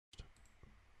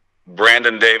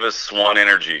Brandon Davis, Swan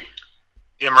Energy.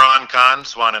 Imran Khan,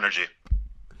 Swan Energy.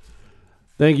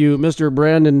 Thank you, Mr.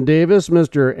 Brandon Davis,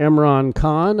 Mr. Imran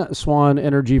Khan, Swan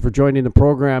Energy, for joining the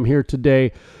program here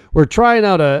today. We're trying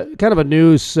out a kind of a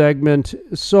news segment.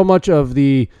 So much of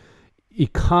the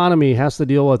economy has to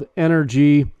deal with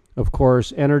energy. Of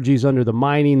course, energy's under the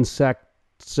mining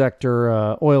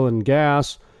sector, oil and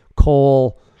gas,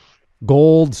 coal,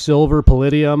 gold, silver,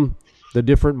 palladium, the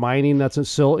different mining that's in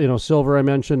silver. I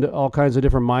mentioned all kinds of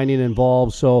different mining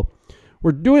involved. So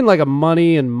we're doing like a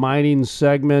money and mining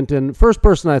segment. And first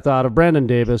person I thought of, Brandon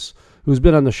Davis, who's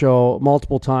been on the show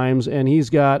multiple times, and he's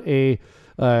got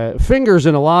fingers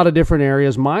in a lot of different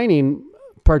areas, mining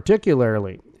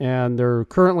particularly. And they're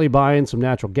currently buying some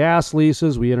natural gas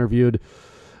leases. We interviewed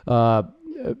some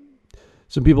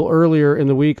people earlier in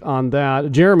the week on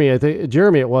that. Jeremy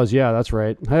it was. Yeah, that's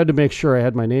right. I had to make sure I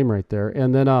had my name right there.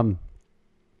 And then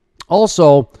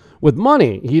also with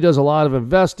money, he does a lot of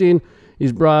investing.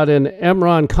 He's brought in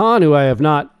Imran Khan, who I have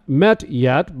not met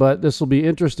yet, but this will be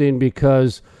interesting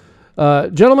because,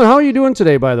 gentlemen, how are you doing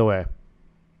today, by the way?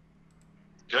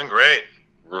 Doing great.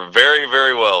 We're very,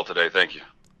 very well today. Thank you.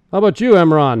 How about you,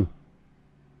 Imran?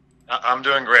 I'm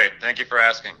doing great. Thank you for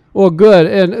asking. Well, good.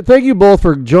 And thank you both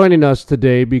for joining us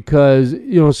today because,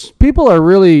 people are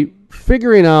really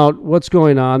figuring out what's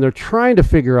going on. They're trying to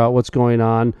figure out what's going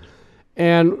on.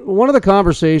 And one of the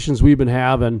conversations we've been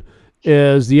having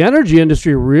is the energy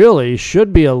industry really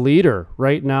should be a leader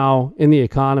right now in the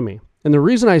economy. And the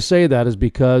reason I say that is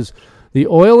because the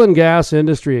oil and gas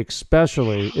industry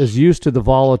especially is used to the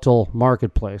volatile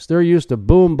marketplace. They're used to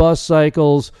boom bust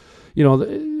cycles.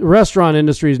 The restaurant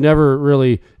industry has never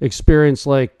really experienced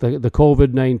like the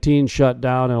COVID-19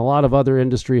 shutdown, and a lot of other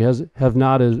industry have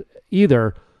not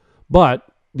either, but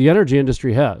the energy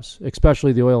industry has,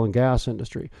 especially the oil and gas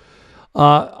industry.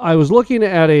 I was looking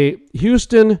at a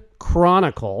Houston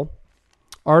Chronicle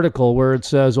article where it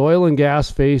says oil and gas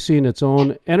facing its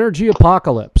own energy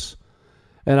apocalypse.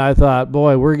 And I thought,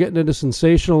 boy, we're getting into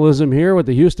sensationalism here with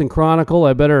the Houston Chronicle.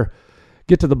 I better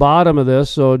get to the bottom of this.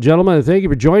 So, gentlemen, thank you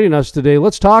for joining us today.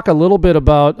 Let's talk a little bit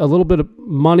about of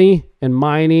money and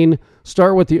mining.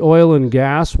 Start with the oil and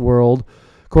gas world.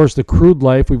 Of course, the crude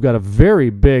life. We've got a very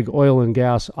big oil and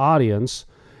gas audience.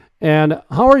 And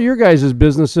how are your guys'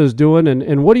 businesses doing?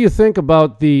 And what do you think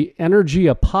about the energy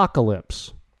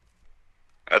apocalypse?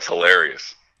 That's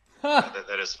hilarious.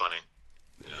 that is funny.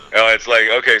 It's like,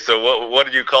 okay, so what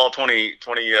did you call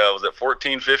 2020, was it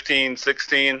 14, 15,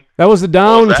 16? That was the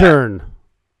downturn.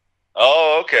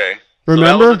 Oh, okay. Remember?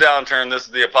 So that was the downturn. This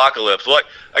is the apocalypse. Well,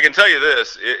 I can tell you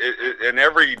this. In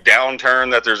every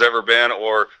downturn that there's ever been,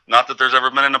 or not that there's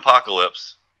ever been an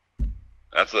apocalypse,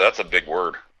 that's a big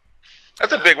word.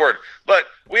 That's a big word. But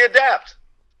we adapt.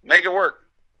 Make it work.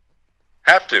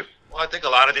 Have to. Well, I think a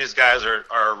lot of these guys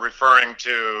are referring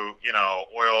to,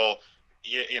 oil,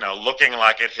 looking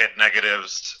like it hit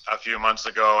negatives a few months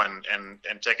ago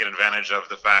and taking advantage of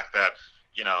the fact that,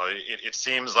 it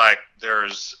seems like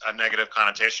there's a negative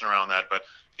connotation around that. But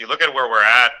if you look at where we're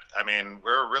at, I mean,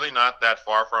 we're really not that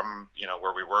far from,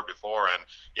 where we were before. And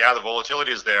yeah, the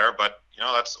volatility is there, but,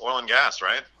 that's oil and gas,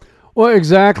 right? Well,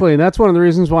 exactly. And that's one of the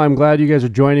reasons why I'm glad you guys are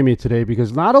joining me today,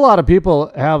 because not a lot of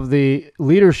people have the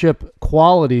leadership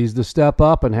qualities to step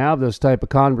up and have this type of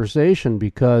conversation,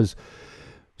 because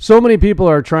so many people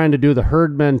are trying to do the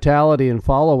herd mentality and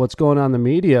follow what's going on in the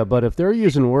media. But if they're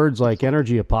using words like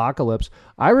energy apocalypse,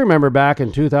 I remember back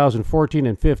in 2014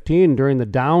 and 15 during the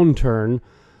downturn,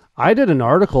 I did an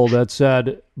article that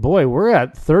said, boy, we're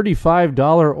at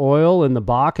 $35 oil and the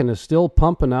Bakken is still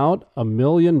pumping out 1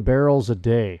 million barrels a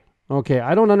day. Okay,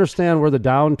 I don't understand where the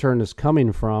downturn is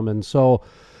coming from. And so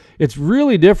it's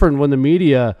really different when the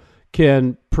media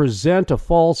can present a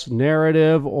false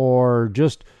narrative, or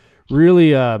just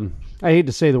really, I hate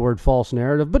to say the word false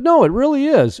narrative, but no, it really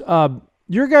is.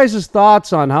 Your guys'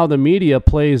 thoughts on how the media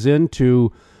plays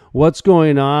into what's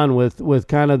going on with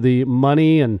kind of the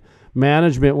money and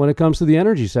management when it comes to the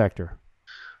energy sector.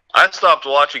 I stopped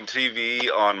watching TV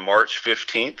on March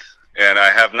 15th. And I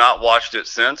have not watched it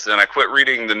since, and I quit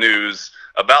reading the news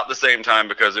about the same time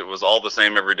because it was all the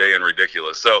same every day and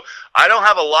ridiculous. So I don't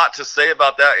have a lot to say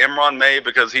about that. Imran may,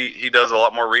 because he does a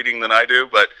lot more reading than I do,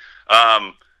 but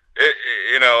I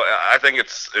think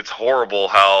it's horrible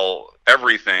how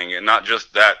everything, and not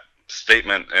just that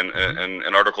statement and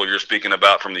an article you're speaking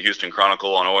about from the Houston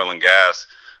Chronicle on oil and gas,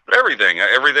 but everything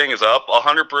is up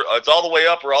 100%. It's all the way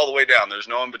up or all the way down. There's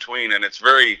no in between, and it's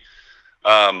very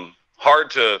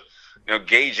hard to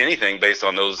gauge anything based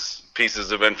on those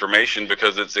pieces of information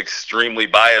because it's extremely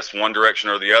biased one direction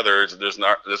or the other.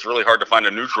 It's really hard to find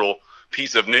a neutral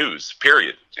piece of news,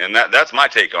 period. And that's my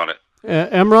take on it.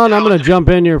 Imran, I'm going to jump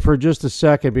in here for just a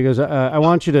second because I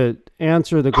want you to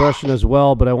answer the question as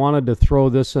well, but I wanted to throw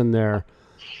this in there.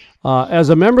 As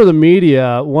a member of the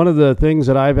media, one of the things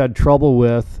that I've had trouble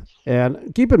with,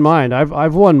 and keep in mind,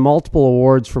 I've won multiple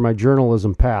awards for my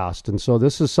journalism past, and so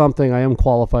this is something I am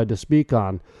qualified to speak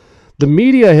on. The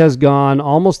media has gone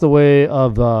almost the way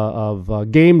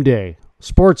of Game Day,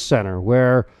 Sports Center,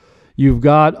 where you've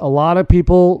got a lot of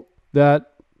people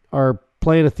that are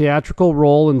playing a theatrical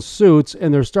role in suits,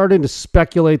 and they're starting to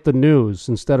speculate the news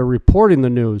instead of reporting the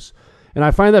news. And I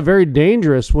find that very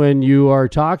dangerous when you are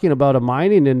talking about a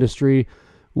mining industry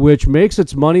which makes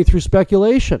its money through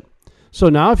speculation. So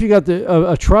now if you got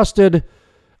a trusted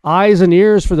eyes and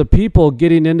ears for the people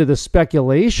getting into the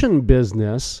speculation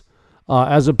business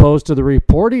as opposed to the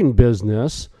reporting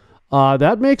business,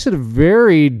 that makes it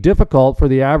very difficult for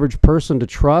the average person to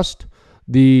trust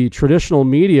the traditional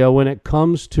media when it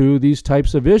comes to these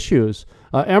types of issues.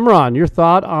 Imran, your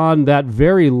thought on that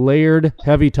very layered,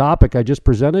 heavy topic I just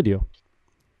presented you?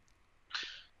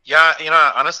 Yeah,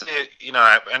 honestly,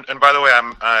 and by the way,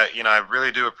 I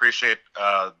really do appreciate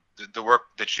the work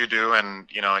that you do, and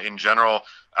in general,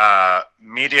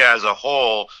 media as a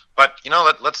whole. But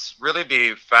let's really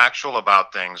be factual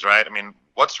about things, right? I mean,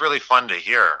 what's really fun to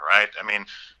hear, right? I mean,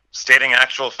 stating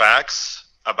actual facts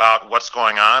about what's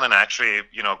going on, and actually,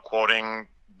 quoting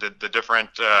the different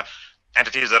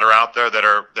entities that are out there that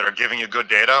are giving you good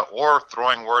data, or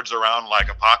throwing words around like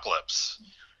apocalypse.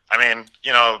 I mean,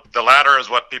 the latter is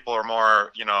what people are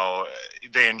more,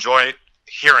 they enjoy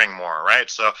hearing more, right?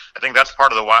 So I think that's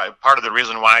part of the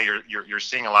reason why you're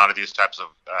seeing a lot of these types of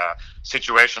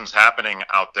situations happening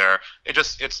out there.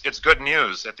 It's good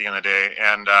news at the end of the day,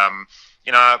 and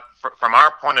from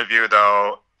our point of view,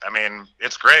 though, I mean,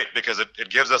 it's great because it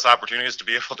gives us opportunities to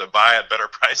be able to buy at better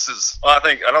prices. Well,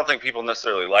 I don't think people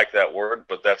necessarily like that word,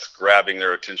 but that's grabbing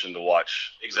their attention to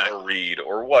watch or read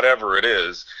or whatever it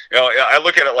is. I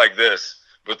look at it like this,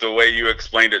 but the way you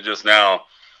explained it just now,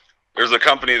 there's a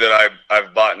company that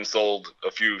I've bought and sold a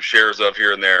few shares of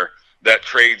here and there that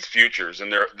trades futures,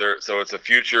 and so it's a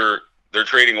future. They're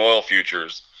trading oil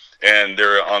futures, and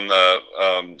they're on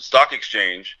the stock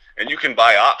exchange, and you can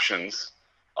buy options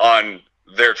on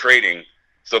their trading.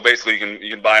 So basically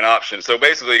you can buy an option. So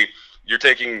basically you're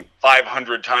taking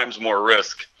 500 times more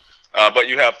risk, but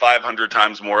you have 500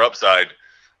 times more upside.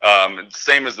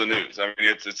 Same as the news. I mean,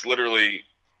 it's literally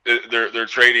they're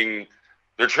trading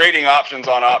options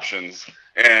on options,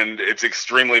 and it's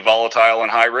extremely volatile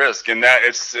and high risk. And that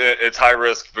it's high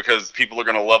risk because people are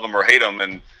going to love them or hate them.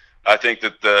 And I think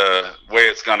that the way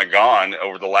it's kind of gone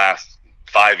over the last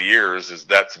 5 years is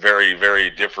that's very, very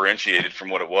differentiated from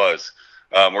what it was.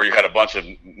 Where you had a bunch of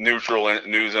neutral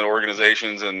news and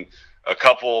organizations and a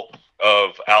couple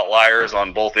of outliers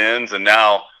on both ends, and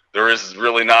now there is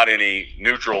really not any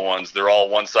neutral ones. They're all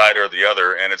one side or the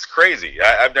other, and it's crazy.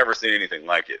 I've never seen anything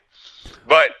like it.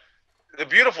 But the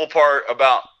beautiful part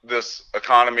about this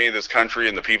economy, this country,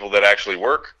 and the people that actually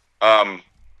work,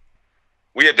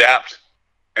 we adapt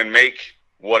and make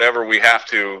whatever we have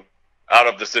to out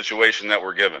of the situation that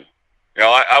we're given.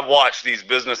 I've watched these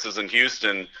businesses in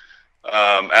Houston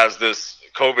as this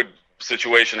COVID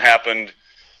situation happened,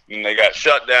 and they got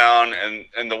shut down,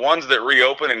 and the ones that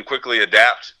reopen and quickly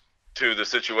adapt to the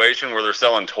situation where they're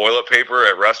selling toilet paper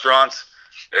at restaurants,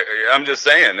 I'm just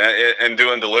saying, and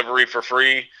doing delivery for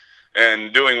free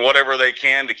and doing whatever they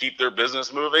can to keep their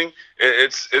business moving.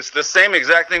 It's the same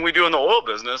exact thing we do in the oil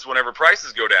business. Whenever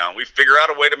prices go down, we figure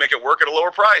out a way to make it work at a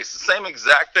lower price. The same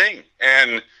exact thing,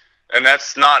 and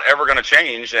that's not ever going to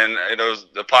change. And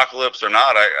the apocalypse or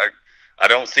not, I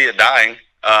don't see it dying.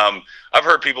 I've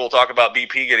heard people talk about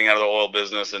BP getting out of the oil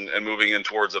business and moving in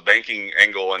towards a banking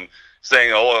angle and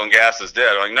saying oil and gas is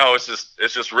dead. I'm like, no, it's just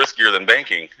riskier than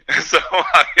banking. So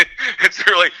it's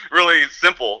really, really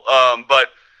simple. But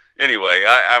anyway,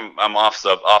 I'm off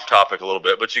topic a little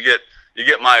bit, but you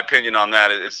get my opinion on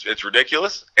that. It's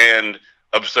ridiculous and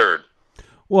absurd.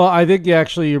 Well, I think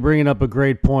you're bringing up a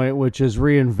great point, which is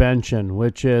reinvention,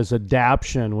 which is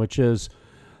adaption, which is,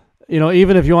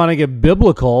 even if you want to get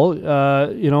biblical,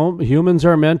 humans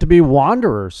are meant to be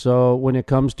wanderers. So when it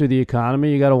comes to the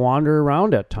economy, you got to wander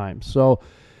around at times. So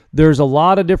there's a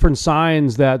lot of different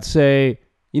signs that say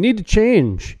you need to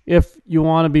change if you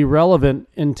want to be relevant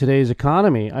in today's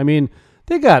economy. I mean,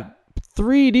 they got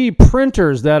 3D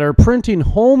printers that are printing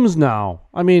homes now.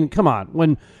 I mean, come on.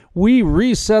 When we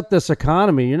reset this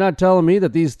economy, you're not telling me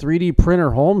that these 3D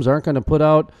printer homes aren't going to put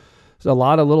out a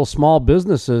lot of little small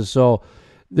businesses. So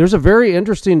there's a very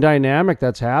interesting dynamic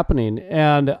that's happening,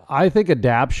 and I think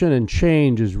adaptation and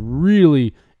change is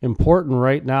really important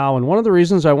right now. And one of the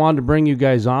reasons I wanted to bring you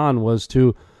guys on was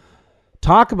to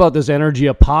talk about this energy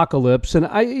apocalypse. And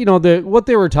what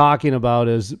they were talking about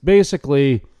is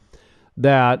basically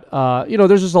that,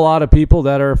 there's just a lot of people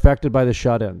that are affected by the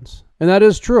shut-ins. And that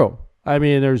is true. I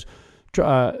mean, there's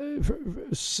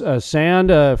frac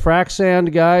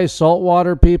sand guys,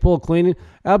 saltwater people, cleaning.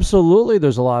 Absolutely,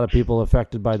 there's a lot of people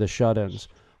affected by the shut-ins.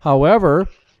 However,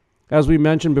 as we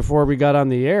mentioned before we got on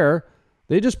the air,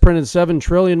 they just printed $7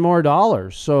 trillion more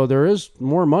dollars. So there is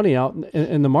more money out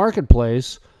in the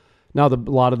marketplace. Now, a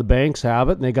lot of the banks have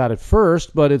it, and they got it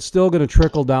first, but it's still going to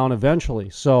trickle down eventually.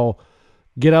 So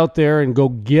get out there and go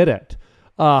get it.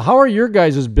 How are your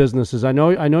guys' businesses? I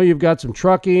know you've got some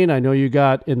trucking. I know you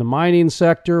got in the mining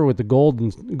sector with the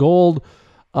gold,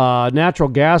 natural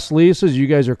gas leases you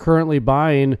guys are currently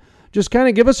buying. Just kind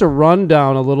of give us a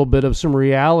rundown a little bit of some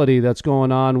reality that's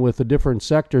going on with the different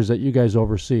sectors that you guys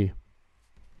oversee.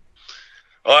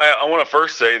 Well, I want to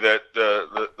first say that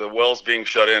the wells being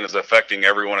shut in is affecting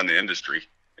everyone in the industry,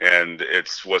 and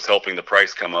it's what's helping the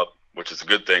price come up, which is a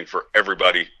good thing for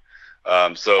everybody.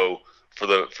 So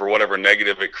for whatever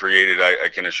negative it created, I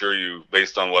can assure you,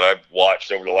 based on what I've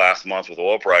watched over the last month with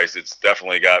oil price, it's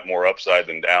definitely got more upside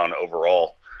than down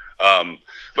overall.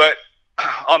 But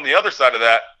on the other side of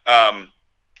that,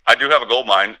 I do have a gold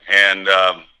mine, and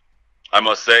I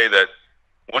must say that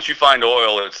once you find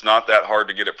oil, it's not that hard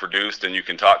to get it produced, and you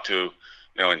can talk to,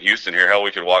 in Houston here, hell,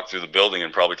 we could walk through the building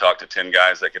and probably talk to 10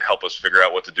 guys that could help us figure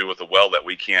out what to do with a well that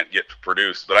we can't get to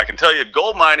produce. But I can tell you,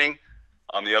 gold mining,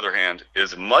 on the other hand,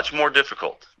 is much more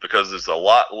difficult because it's a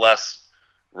lot less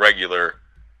regular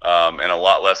and a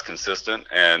lot less consistent.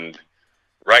 And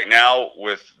right now,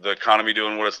 with the economy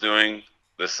doing what it's doing,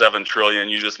 the $7 trillion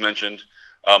you just mentioned,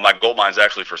 my gold mine's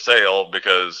actually for sale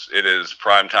because it is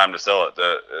prime time to sell it.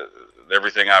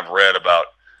 Everything I've read about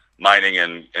mining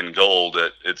and gold,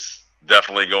 it's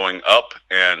definitely going up,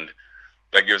 and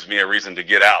that gives me a reason to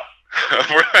get out.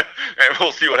 And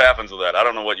we'll see what happens with that. I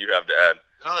don't know what you have to add.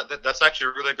 No, that's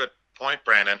actually a really good point,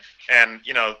 Brandon. And,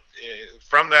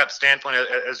 from that standpoint,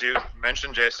 as you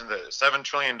mentioned, Jason, the $7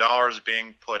 trillion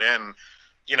being put in,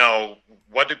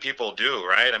 what do people do,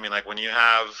 right? I mean, like when you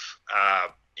have,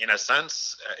 in a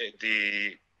sense,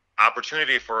 the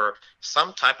opportunity for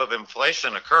some type of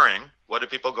inflation occurring, what do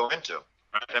people go into?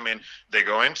 Right? I mean, they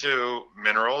go into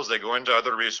minerals, they go into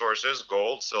other resources,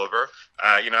 gold, silver.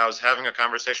 I was having a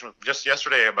conversation just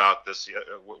yesterday about this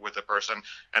with a person,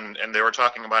 and they were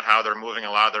talking about how they're moving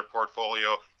a lot of their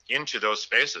portfolio into those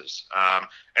spaces.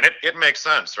 And it makes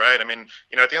sense, right? I mean,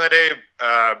 at the end of the day,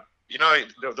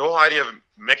 the whole idea of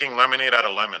making lemonade out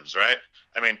of lemons, right?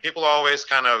 I mean, people always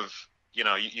kind of,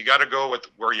 you got to go with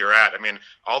where you're at. I mean,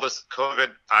 all this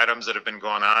COVID items that have been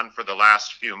going on for the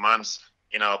last few months,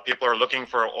 people are looking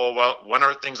for, when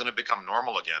are things going to become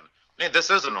normal again? I mean, this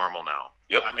is a normal now.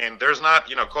 Yep. I mean, there's not,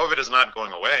 COVID is not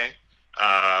going away.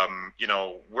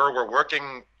 We're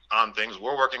working on things.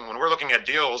 When we're looking at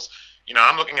deals,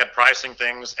 I'm looking at pricing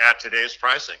things at today's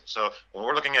pricing. So when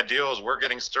we're looking at deals, we're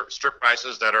getting strip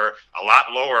prices that are a lot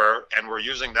lower, and we're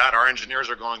using that. Our engineers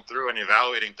are going through and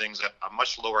evaluating things at a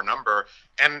much lower number.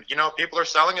 And, people are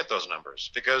selling at those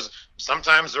numbers because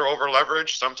sometimes they're over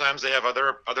leveraged. Sometimes they have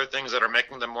other things that are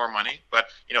making them more money. But,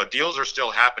 deals are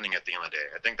still happening at the end of the day.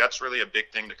 I think that's really a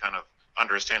big thing to kind of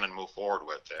understand and move forward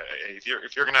with. If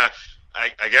you're going to,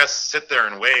 I guess, sit there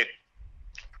and wait,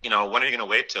 when are you going to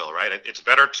wait till, right? It's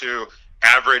better to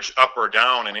average up or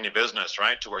down in any business,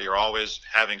 right, to where you're always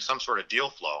having some sort of deal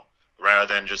flow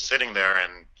rather than just sitting there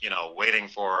and, waiting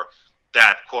for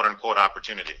that quote-unquote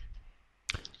opportunity.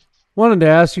 Wanted to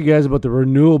ask you guys about the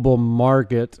renewable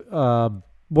market.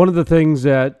 One of the things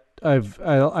that I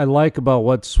like about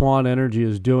what Swan Energy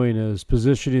is doing is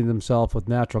positioning themselves with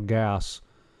natural gas.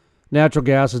 Natural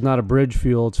gas is not a bridge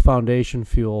fuel, it's foundation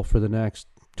fuel for the next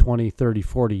 20, 30,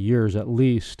 40 years at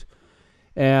least.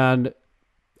 And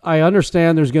I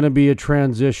understand there's going to be a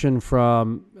transition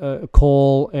from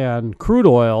coal and crude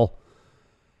oil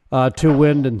to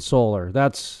wind and solar.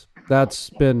 That's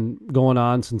been going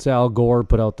on since Al Gore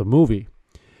put out the movie.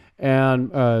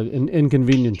 And in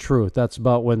Inconvenient Truth, that's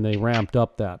about when they ramped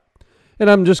up that. And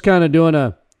I'm just kind of doing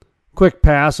a quick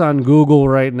pass on Google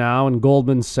right now, and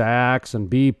Goldman Sachs and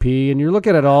BP, and you're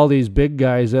looking at all these big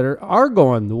guys that are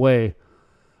going the way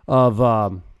of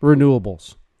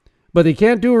renewables. But they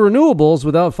can't do renewables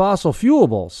without fossil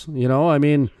fuelables. I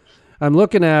mean, I'm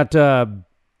looking at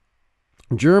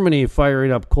Germany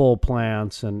firing up coal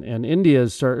plants, and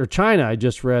China, I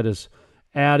just read, is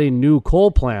adding new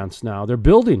coal plants now. They're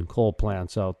building coal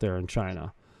plants out there in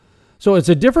China. So it's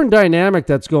a different dynamic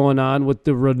that's going on with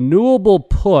the renewable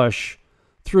push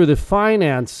through the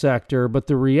finance sector, but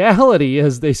the reality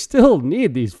is they still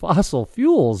need these fossil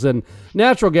fuels, and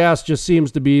natural gas just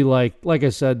seems to be like I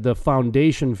said, the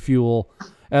foundation fuel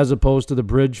as opposed to the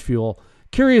bridge fuel.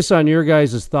 Curious on your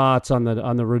guys' thoughts on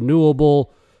the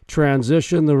renewable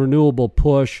transition, the renewable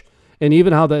push, and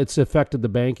even how it's affected the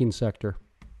banking sector.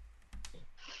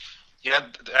 Yeah,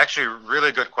 actually,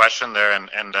 really good question there, and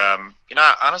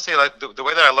honestly, like the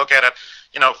way that I look at it,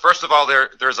 first of all,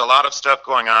 there's a lot of stuff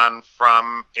going on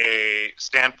from a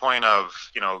standpoint of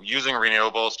using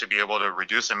renewables to be able to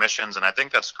reduce emissions, and I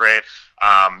think that's great.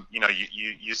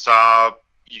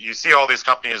 You see all these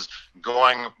companies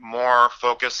going more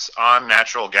focus on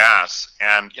natural gas,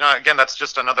 and again, that's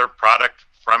just another product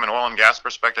from an oil and gas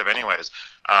perspective, anyways.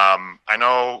 I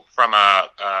know from a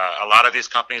lot of these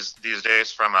companies these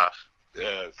days, from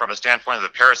a standpoint of the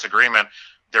Paris Agreement,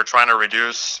 they're trying to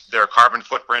reduce their carbon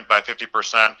footprint by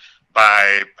 50%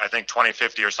 by, I think,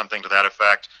 2050 or something to that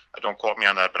effect. Don't quote me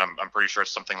on that, but I'm pretty sure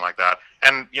it's something like that.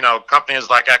 And companies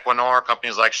like Equinor,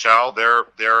 companies like Shell,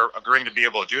 they're agreeing to be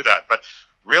able to do that. But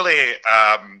really,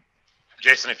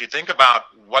 Jason, if you think about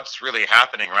what's really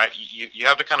happening, right, you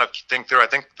have to kind of think through. I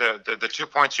think the 2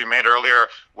 points you made earlier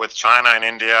with China and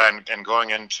India and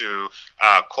going into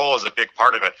coal is a big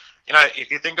part of it.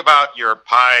 If you think about your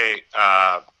pie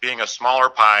being a smaller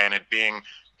pie and it being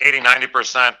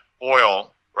 80-90%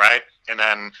 oil, right, and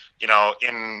then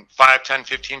in 5, 10,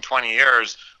 15, 20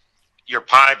 years, your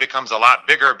pie becomes a lot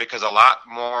bigger because a lot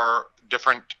more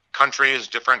different countries,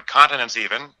 different continents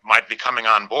even, might be coming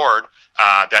on board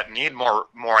that need more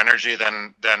energy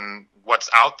than what's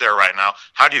out there right now.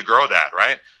 How do you grow that,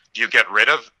 right? Do you get rid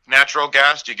of natural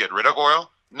gas? Do you get rid of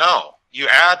oil? No, you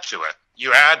add to it.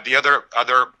 You add the other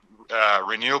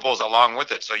renewables along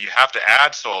with it. So you have to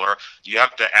add solar. You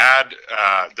have to add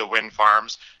the wind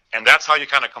farms. And that's how you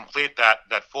kind of complete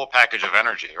that full package of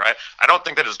energy, right? I don't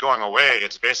think that it's going away.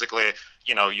 It's basically,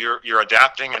 you're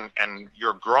adapting and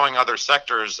you're growing other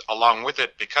sectors along with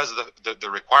it because of the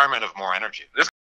requirement of more energy.